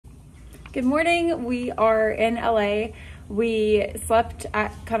Good morning. We are in LA. We slept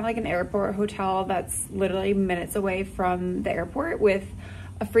at kind of like an airport hotel that's literally minutes away from the airport with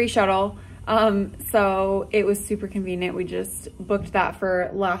a free shuttle. So it was super convenient. We just booked that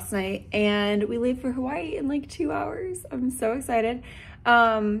for last night and we leave for Hawaii in like 2 hours. I'm so excited.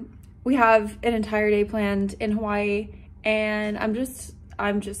 We have an entire day planned in Hawaii and I'm just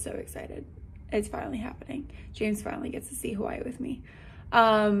so excited. It's finally happening. James finally gets to see Hawaii with me.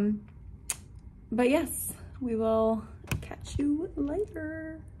 But yes, we will catch you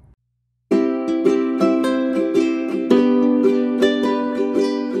later.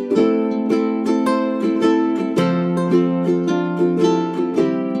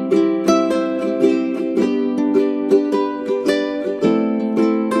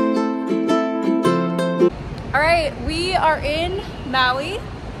 All right, we are in Maui.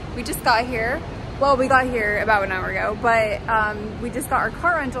 We just got here. Well, we got here about an hour ago, but we just got our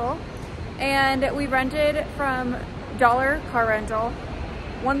car rental and we rented from Dollar Car Rental.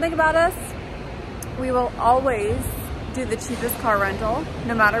 One thing about us, we will always do the cheapest car rental,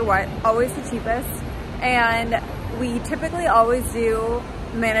 no matter what, always the cheapest. And we typically always do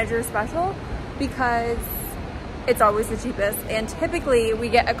manager special because it's always the cheapest. And typically we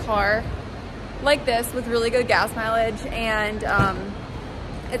get a car like this with really good gas mileage and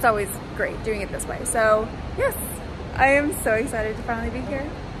it's always great doing it this way. So yes, I am so excited to finally be here.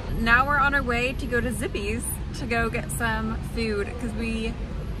 Now we're on our way to go to Zippy's to go get some food because we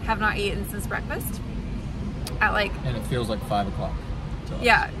have not eaten since breakfast at like... And it feels like 5 o'clock.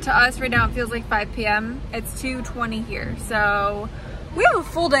 Yeah, to us right now it feels like 5 p.m. It's 2:20 here. So we have a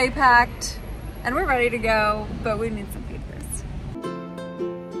full day packed and we're ready to go, but we need some food first.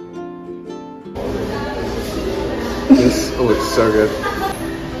 This looks so good.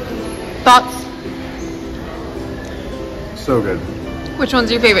 Thoughts? So good. Which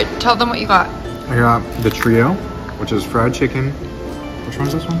one's your favorite? Tell them what you got. I got the trio, which is fried chicken. Which one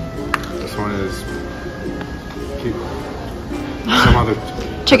is this one? This one is some other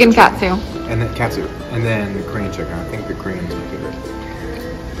Chicken katsu. And then katsu. And then the Korean chicken. I think the Korean is my favorite.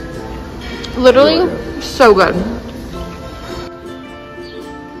 Literally, Really good. so good.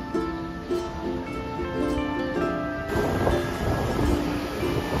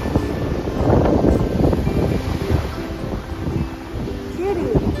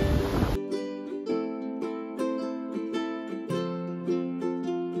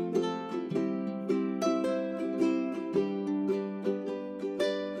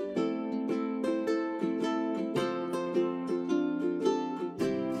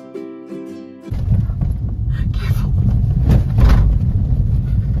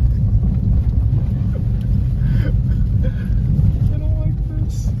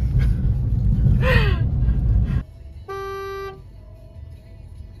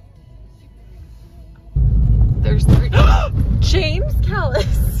 James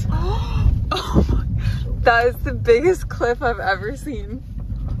Callis. Oh my gosh. That is the biggest cliff I've ever seen.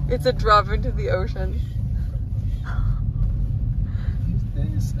 It's a drop into the ocean.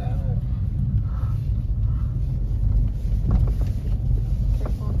 This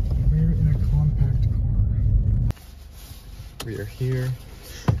We're in a compact car. We are here.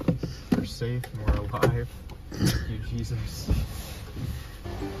 We're safe and we're alive. Thank you, Jesus.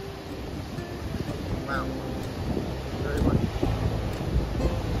 Wow. Very much.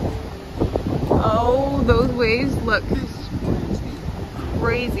 Oh, those waves look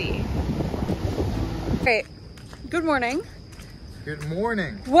crazy. Okay, good morning. Good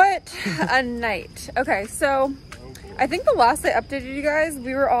morning. What a night. Okay, so I think the last I updated you guys,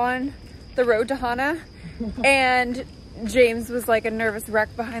 we were on the road to Hana and James was like a nervous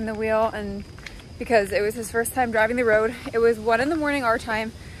wreck behind the wheel, and because it was his first time driving the road. It was 1 in the morning our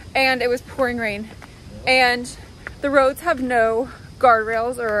time and it was pouring rain and the roads have no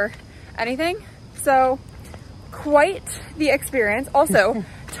guardrails or anything. So quite the experience. Also,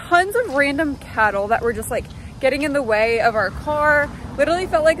 tons of random cattle that were just like getting in the way of our car. Literally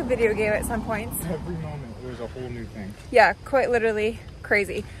felt like a video game at some points. Every moment there's a whole new thing. Yeah, quite literally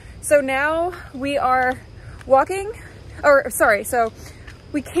crazy. So now we are walking, or sorry, so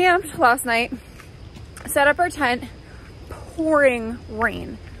we camped last night, set up our tent, pouring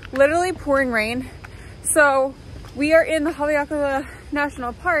rain, literally pouring rain. So we are in the Haleakala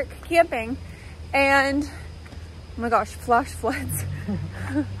National Park camping and oh my gosh, flash floods.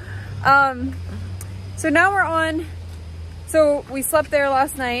 So now we're on, so we slept there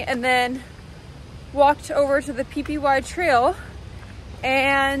last night and then walked over to the PPY trail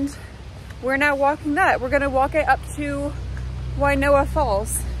and we're now walking that. We're gonna walk it up to Wainoa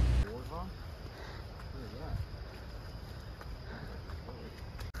Falls.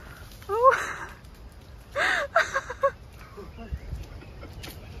 Oh,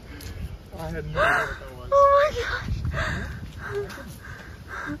 had no idea what that was. Oh my gosh.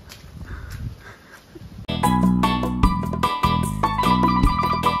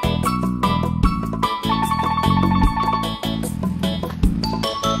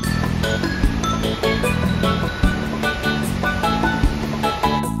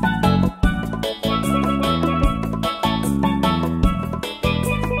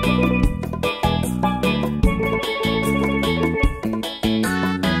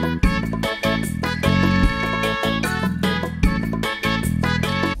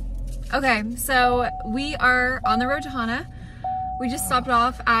 Okay, so we are on the road to Hana. We just stopped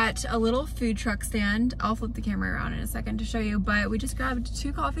off at a little food truck stand. I'll flip the camera around in a second to show you, but we just grabbed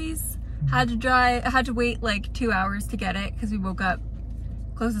 2 coffees. Had to wait like 2 hours to get it because we woke up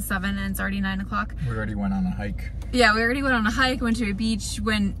close to 7 and it's already 9 o'clock. We already went on a hike. Yeah, we already went on a hike, went to a beach,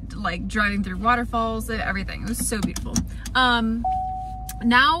 went like driving through waterfalls, everything. It was so beautiful.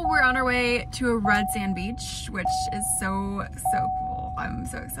 Now we're on our way to a red sand beach, which is so cool. I'm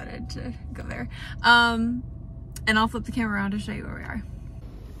so excited to go there. And I'll flip the camera around to show you where we are.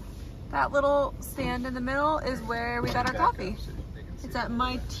 That little stand in the middle is where we got our coffee. It's at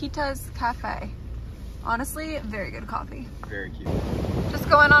My Tita's Cafe. Honestly, very good coffee. Very cute. Just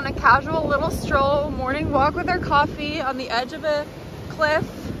going on a casual little stroll, morning walk with our coffee on the edge of a cliff.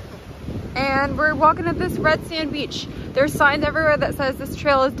 And we're walking at this red sand beach. There's signs everywhere that says this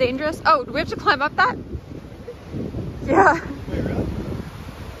trail is dangerous. Oh, do we have to climb up that? Yeah. Wait, really?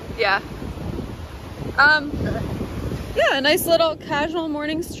 Yeah. Yeah, a nice little casual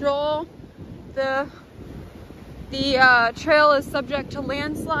morning stroll. The trail is subject to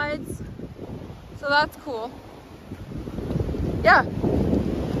landslides, so that's cool. Yeah.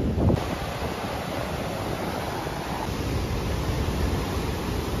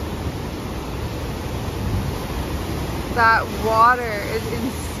 That water is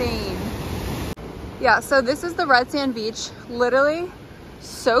insane. Yeah, so this is the red sand beach. Literally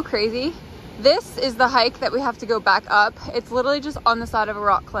so crazy. This is the hike that we have to go back up. It's literally just on the side of a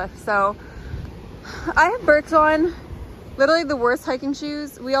rock cliff. So I have Birks on, literally the worst hiking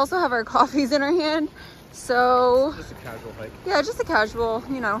shoes. We also have our coffees in our hand. So just a casual hike. Yeah, just a casual,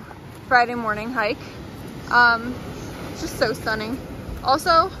 you know, Friday morning hike. It's just so stunning.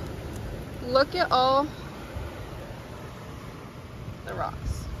 Also, look at all the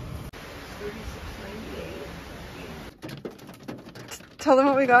rocks. Tell them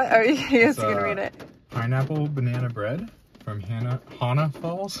what we got. Oh, you guys are gonna read it. Pineapple banana bread from Hana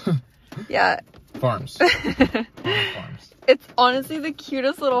Falls. Yeah. Farms. Hana Farms. It's honestly the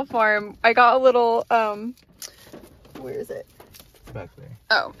cutest little farm. I got a little, where is it? Back there.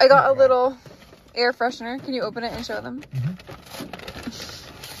 Oh, I got a little air freshener. Can you open it and show them?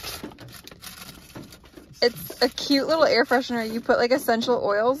 It's a cute little air freshener. You put like essential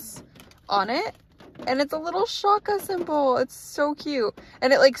oils on it. And it's a little shaka symbol. It's so cute.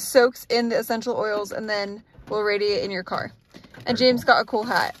 And it like soaks in the essential oils and then will radiate in your car. And Very James cool. got a cool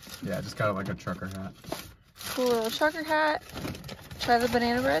hat. Yeah, I just got like a trucker hat. Cool little trucker hat. Try the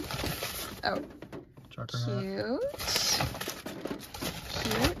banana bread. Oh, Trucker hat.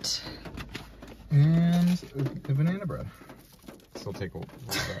 Cute. And the banana bread. This will take a little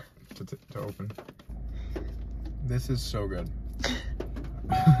bit to open. This is so good.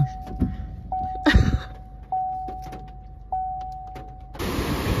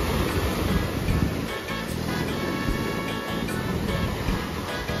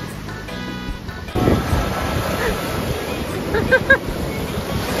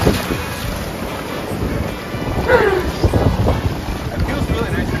 It feels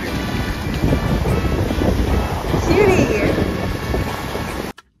really nice here. Cutie.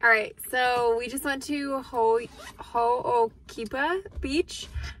 All right, so we just went to Ho'okipa Beach,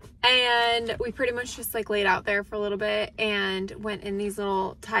 and we pretty much just like laid out there for a little bit and went in these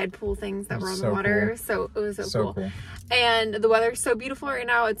little tide pool things that were on the water. Cool. So it was so cool. And the weather's so beautiful right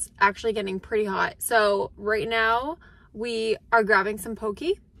now. It's actually getting pretty hot. So right now we are grabbing some poke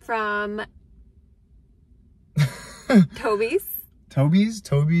from Toby's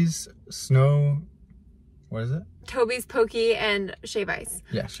Snow, what is it? Toby's Poke and Shave Ice.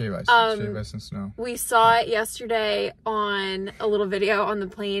 Yeah, Shave Ice. Shave Ice and Snow. We saw it yesterday on a little video on the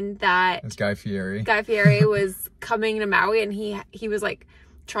plane that it's Guy Fieri. Guy Fieri was coming to Maui, and he was like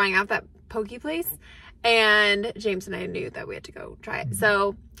trying out that poke place, and James and I knew that we had to go try it.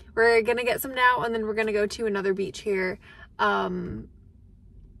 So we're gonna get some now, and then we're gonna go to another beach here. So I'm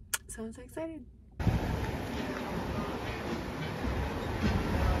so excited.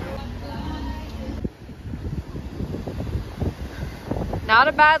 Not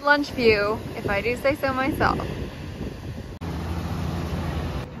a bad lunch view, if I do say so myself.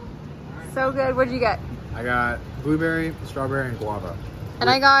 So good. What did you get? I got blueberry, strawberry, and guava. And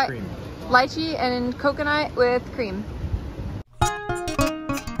I got cream. lychee and coconut with cream.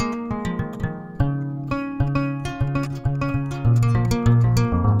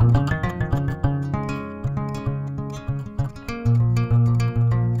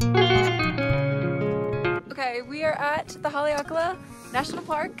 Okay, we are at the Haleakala National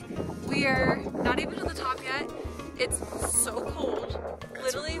Park. We are not even to the top yet. It's so cold.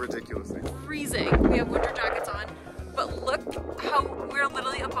 Literally ridiculously freezing. We have winter jackets on, but look how we're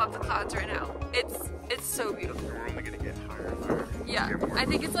literally above the clouds right now. It's so beautiful. We're only gonna get higher and higher. Yeah, I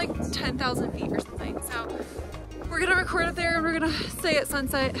think it's like 10,000 feet or something. So we're gonna record up there and we're gonna stay at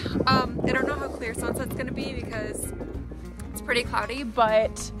sunset. I don't know how clear sunset's gonna be because it's pretty cloudy,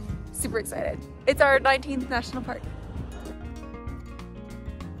 but super excited. It's our 19th national park.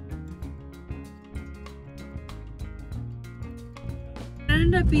 It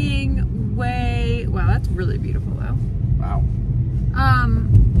ended up being wow, that's really beautiful though. Wow.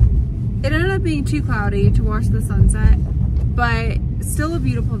 It ended up being too cloudy to watch the sunset, but still a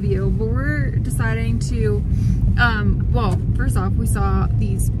beautiful view. But we're deciding to, well, first off, we saw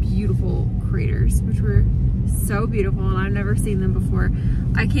these beautiful craters, which were so beautiful, and I've never seen them before.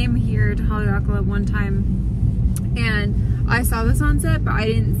 I came here to Haleakala one time, and I saw the sunset, but I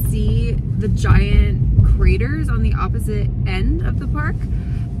didn't see the giant craters on the opposite end of the park,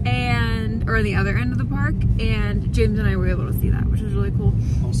 or the other end of the park, and James and I were able to see that, which is really cool.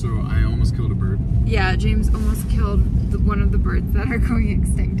 Also, I almost killed a bird. Yeah, James almost killed one of the birds that are going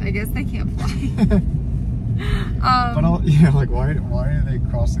extinct. I guess they can't fly. But yeah, like why are they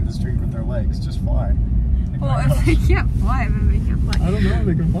crossing the street with their legs? Just fly. Like, well, if they can't fly, then they can't fly. I don't know if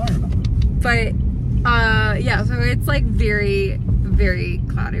they can fly or not. But yeah, so it's like very, very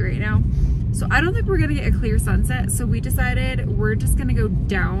cloudy right now. So I don't think we're gonna get a clear sunset. So we decided we're just gonna go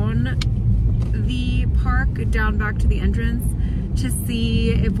down the park, down back to the entrance to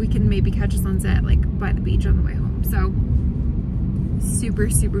see if we can maybe catch a sunset like by the beach on the way home. So super,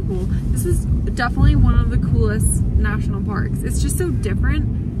 super cool. This is definitely one of the coolest national parks. It's just so different.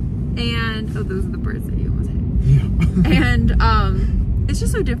 And, oh, those are the birds that you almost hit. Yeah. And it's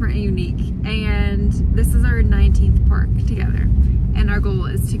just so different and unique. And this is our 19th park together. And our goal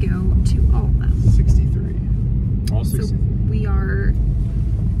is to go to all of them. 63. All 63. So we are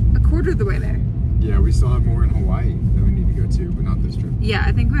a quarter of the way there. Yeah, we still have more in Hawaii that we need to go to, but not this trip. Yeah,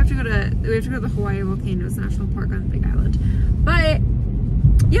 I think we have to go to the Hawaii Volcanoes National Park on the Big Island. But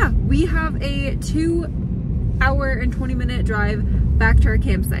yeah, we have a 2-hour and 20-minute drive back to our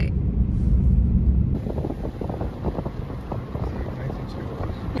campsite.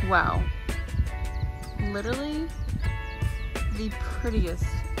 Wow. Literally the prettiest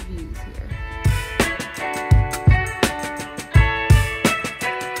views here.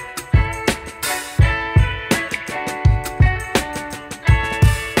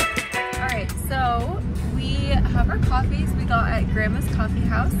 Alright, so we have our coffees we got at Grandma's Coffee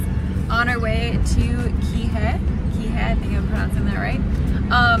House on our way to Kihei. Kihei, I think I'm pronouncing that right.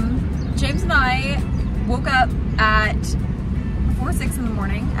 James and I woke up at 4 or 6 in the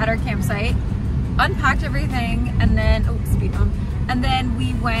morning at our campsite, unpacked everything, and then, oh, speed bump, and then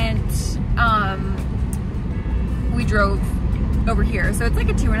we went, we drove over here. So it's like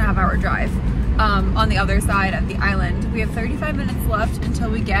a 2.5-hour drive on the other side of the island. We have 35 minutes left until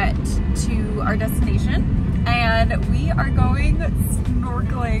we get to our destination, and we are going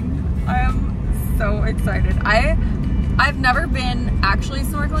snorkeling. I am so excited. I've never been actually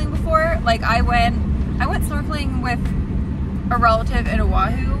snorkeling before. Like I went snorkeling with a relative in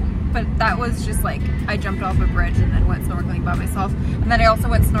Oahu, but that was just like I jumped off a bridge and then went snorkeling by myself. And then I also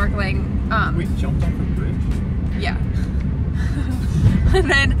went snorkeling. Wait, jumped off a bridge? Yeah. And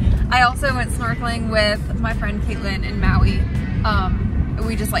then I also went snorkeling with my friend Caitlin in Maui.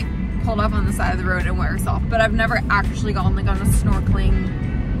 We just like pulled up on the side of the road and went ourselves. But I've never actually gone like on a snorkeling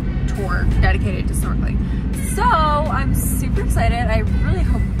tour dedicated to snorkeling. So I'm super excited. I really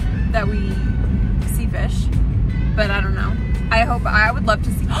hope that we see fish, but I don't know. I would love to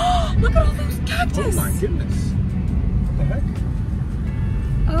see. Look at all those cactus. Oh my goodness. What the heck?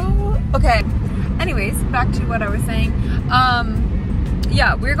 Oh, okay. Anyways, back to what I was saying.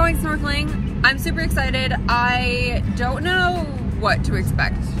 Yeah, we're going snorkeling. I'm super excited. I don't know what to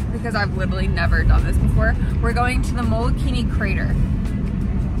expect because I've literally never done this before. We're going to the Molokini Crater.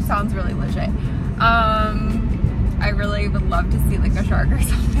 Sounds really legit. I really would love to see like a shark or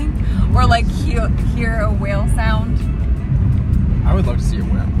something, or like hear a whale sound. I would love to see a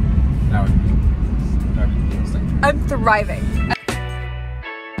whale. That would be interesting. I'm thriving.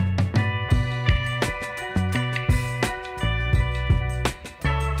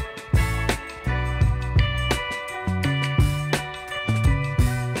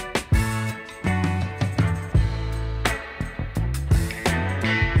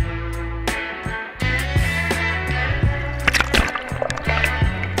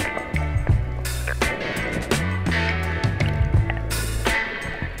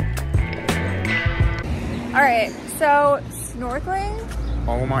 So snorkeling,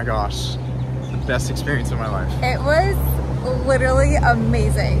 Oh my gosh. The best experience of my life. it was literally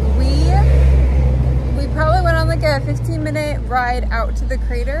amazing. We probably went on like a 15-minute ride out to the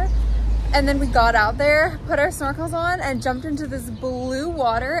crater, and then we got out there, put our snorkels on, and jumped into this blue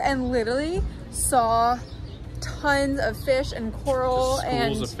water and literally saw tons of fish and coral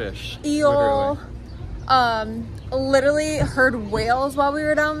and Schools of fish, eel. Literally heard whales while we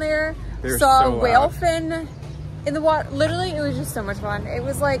were down there. Saw so a whale loud. fin in the water. Literally, it was just so much fun. It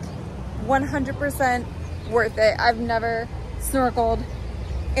was like 100% worth it. I've never snorkeled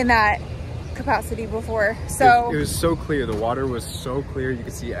in that capacity before. So it was so clear. The water was so clear. You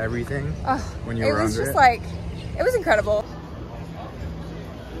could see everything when you were under it. It was just like, it was incredible.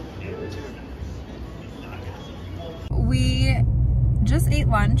 We just ate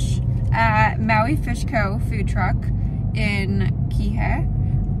lunch at Maui Fish Co. food truck in Kihei.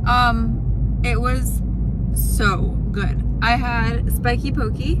 It was so good. I had spiky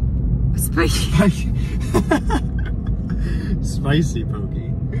pokey. Spicy pokey.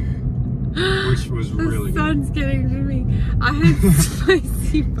 Which was really good. The sun's getting to me. I had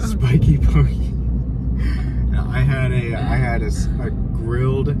spicy pokey. Spiky pokey. Now, I had a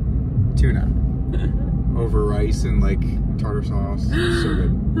grilled tuna over rice and like tartar sauce. So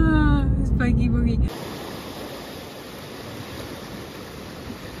good. Spiky pokey.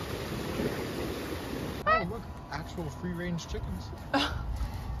 Oh look, actual free-range chickens.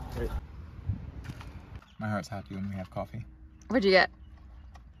 Wait. My heart's happy when we have coffee. What'd you get?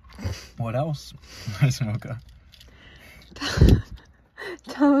 What else? Ice mocha.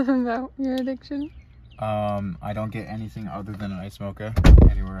 Tell them about your addiction. I don't get anything other than an ice mocha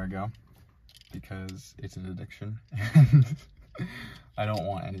anywhere I go because it's an addiction. I don't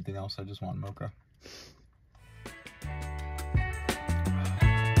want anything else, I just want mocha.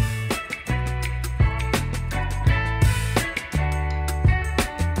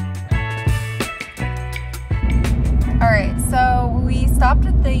 Alright, so we stopped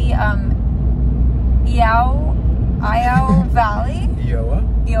at the Iao Valley.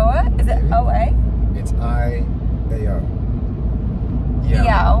 Iowa? Is it OA? It's I-A-O.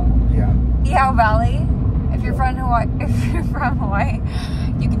 Iao Valley. If you're from Hawaii,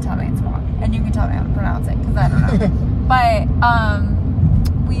 you can tell me it's wrong. And you can tell me how to pronounce it, because I don't know. But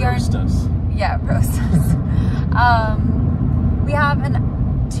we roast us. Yeah, roast us. We have a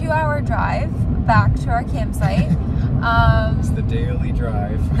 2-hour drive back to our campsite. It's the daily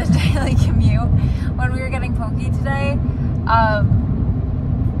drive. The daily commute. When we were getting poke today,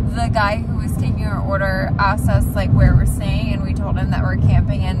 the guy who was taking our order asked us like where we're staying, and we told him that we're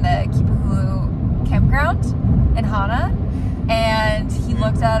camping in the Kipahulu campground in Hana, and he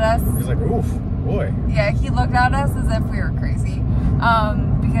looked at us. He's like, oof, boy. Yeah, he looked at us as if we were crazy,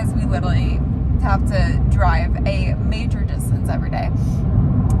 because we literally have to drive a major distance every day.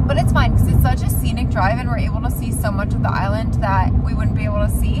 But it's fine because it's such a scenic drive, and we're able to see so much of the island that we wouldn't be able to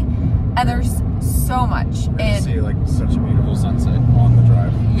see. And there's so much in. See like such a beautiful sunset on the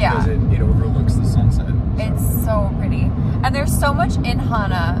drive. Yeah. Because it overlooks the sunset. So. It's so pretty. And there's so much in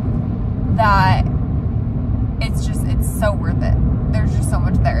Hana that it's so worth it. There's just so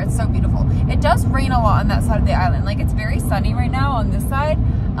much there. It's so beautiful. It does rain a lot on that side of the island. Like it's very sunny right now on this side.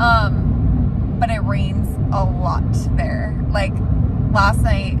 But it rains a lot there. Like last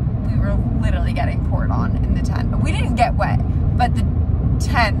night we were literally getting poured on in the tent. We didn't get wet, but the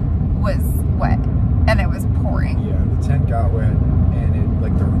tent was wet and it was pouring. Yeah, the tent got wet, and it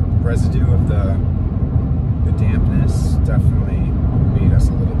like the residue of the dampness definitely made us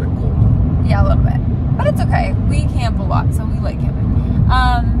a little bit cold. Yeah, a little bit. But it's okay. We camp a lot, so we like camping.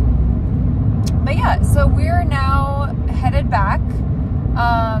 But yeah, so we're now headed back.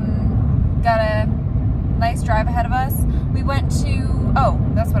 Got a nice drive ahead of us. We went to, oh,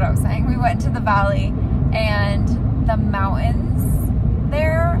 that's what I was saying. We went to the valley, and the mountains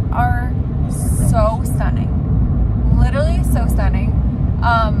there are so stunning. Literally so stunning.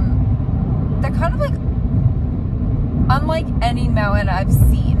 They're kind of like unlike any mountain I've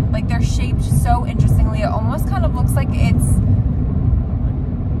seen. Like they're shaped so interestingly. It almost kind of looks like it's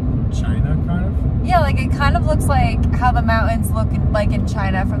China, kind of? Yeah, like it kind of looks like how the mountains look like in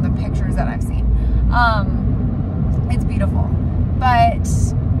China from the pictures that I've seen. It's beautiful. But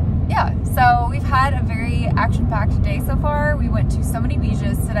yeah, so we've had a very action-packed day so far. We went to so many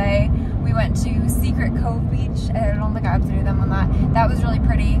beaches today. We went to Secret Cove Beach. I don't think I updated them on that. That was really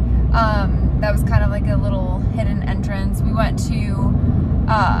pretty. That was kind of like a little hidden entrance. We went to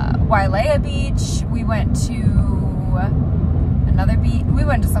Wailea Beach. We went to another beach. We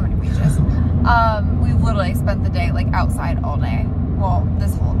went to so many beaches. We literally spent the day like outside all day. Well,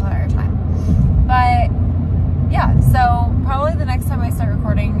 this whole entire time. But yeah, so probably the next time I start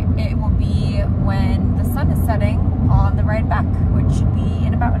recording, it will be when the sun is setting on the ride back, which should be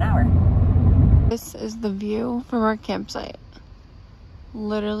in about an hour. This is the view from our campsite.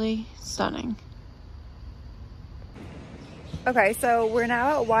 Literally stunning. Okay, so we're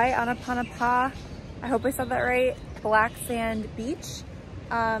now at Waianapanapa. I hope I said that right. Black Sand Beach.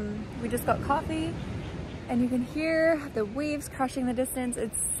 We just got coffee and you can hear the waves crashing in the distance.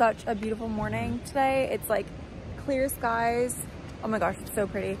 It's such a beautiful morning today. It's like clear skies. Oh my gosh, it's so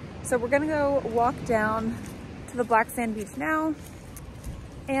pretty. So we're gonna go walk down to the Black Sand Beach now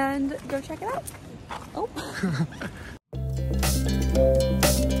and go check it out. Oh.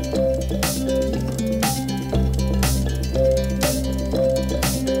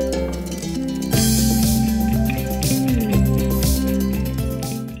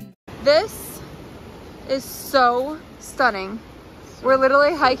 This is so stunning. We're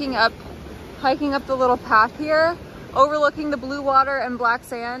literally hiking up the little path here, overlooking the blue water and black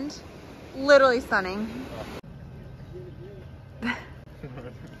sand. Literally stunning.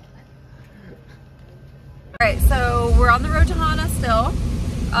 Alright, so we're on the road to Hana still.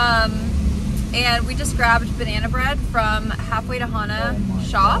 And we just grabbed banana bread from Halfway to Hana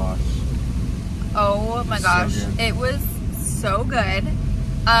shop. Oh my gosh, it was so good.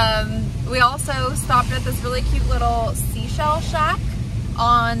 We also stopped at this really cute little seashell shack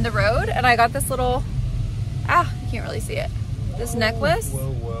on the road, and I got this little, you can't really see it, this necklace.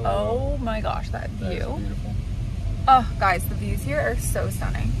 Whoa. Oh my gosh, that view. Oh guys, the views here are so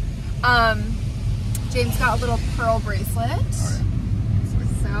stunning. James got a little pearl bracelet.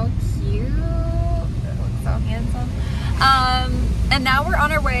 So cute. Looks so handsome. And now we're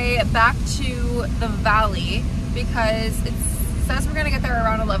on our way back to the valley because it says we're gonna get there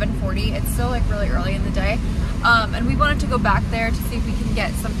around 11:40. It's still like really early in the day. And we wanted to go back there to see if we can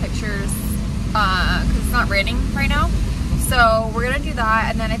get some pictures because it's not raining right now. So we're gonna do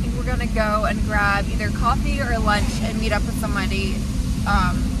that, and then I think we're gonna go and grab either coffee or lunch and meet up with somebody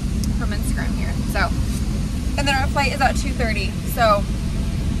from Instagram here. So, and then our flight is at 2:30. So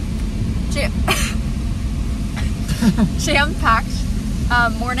jam-packed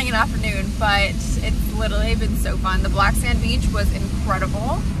morning and afternoon, but it's literally been so fun. The Black Sand Beach was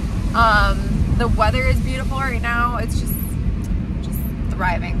incredible. The weather is beautiful right now. It's just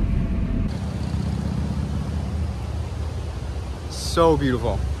thriving. So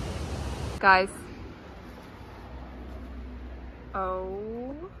beautiful. Guys. Oh.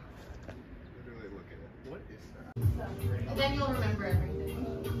 Literally look at it. What is that? And then you'll remember everything.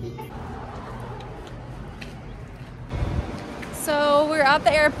 So we're at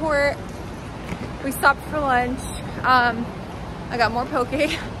the airport. We stopped for lunch. I got more poke.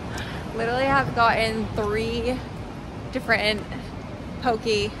 Literally have gotten 3 different poke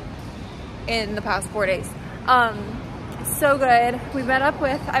in the past 4 days. So good. I met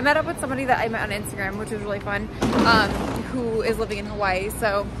up with somebody that I met on Instagram, which was really fun, who is living in Hawaii,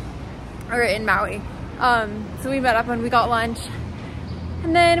 or in Maui. So we met up and we got lunch,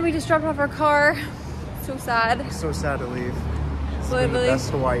 and then we just dropped off our car. So sad. So sad to leave. It's been the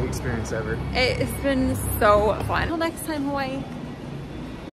best Hawaii experience ever. It's been so fun. Until next time, Hawaii.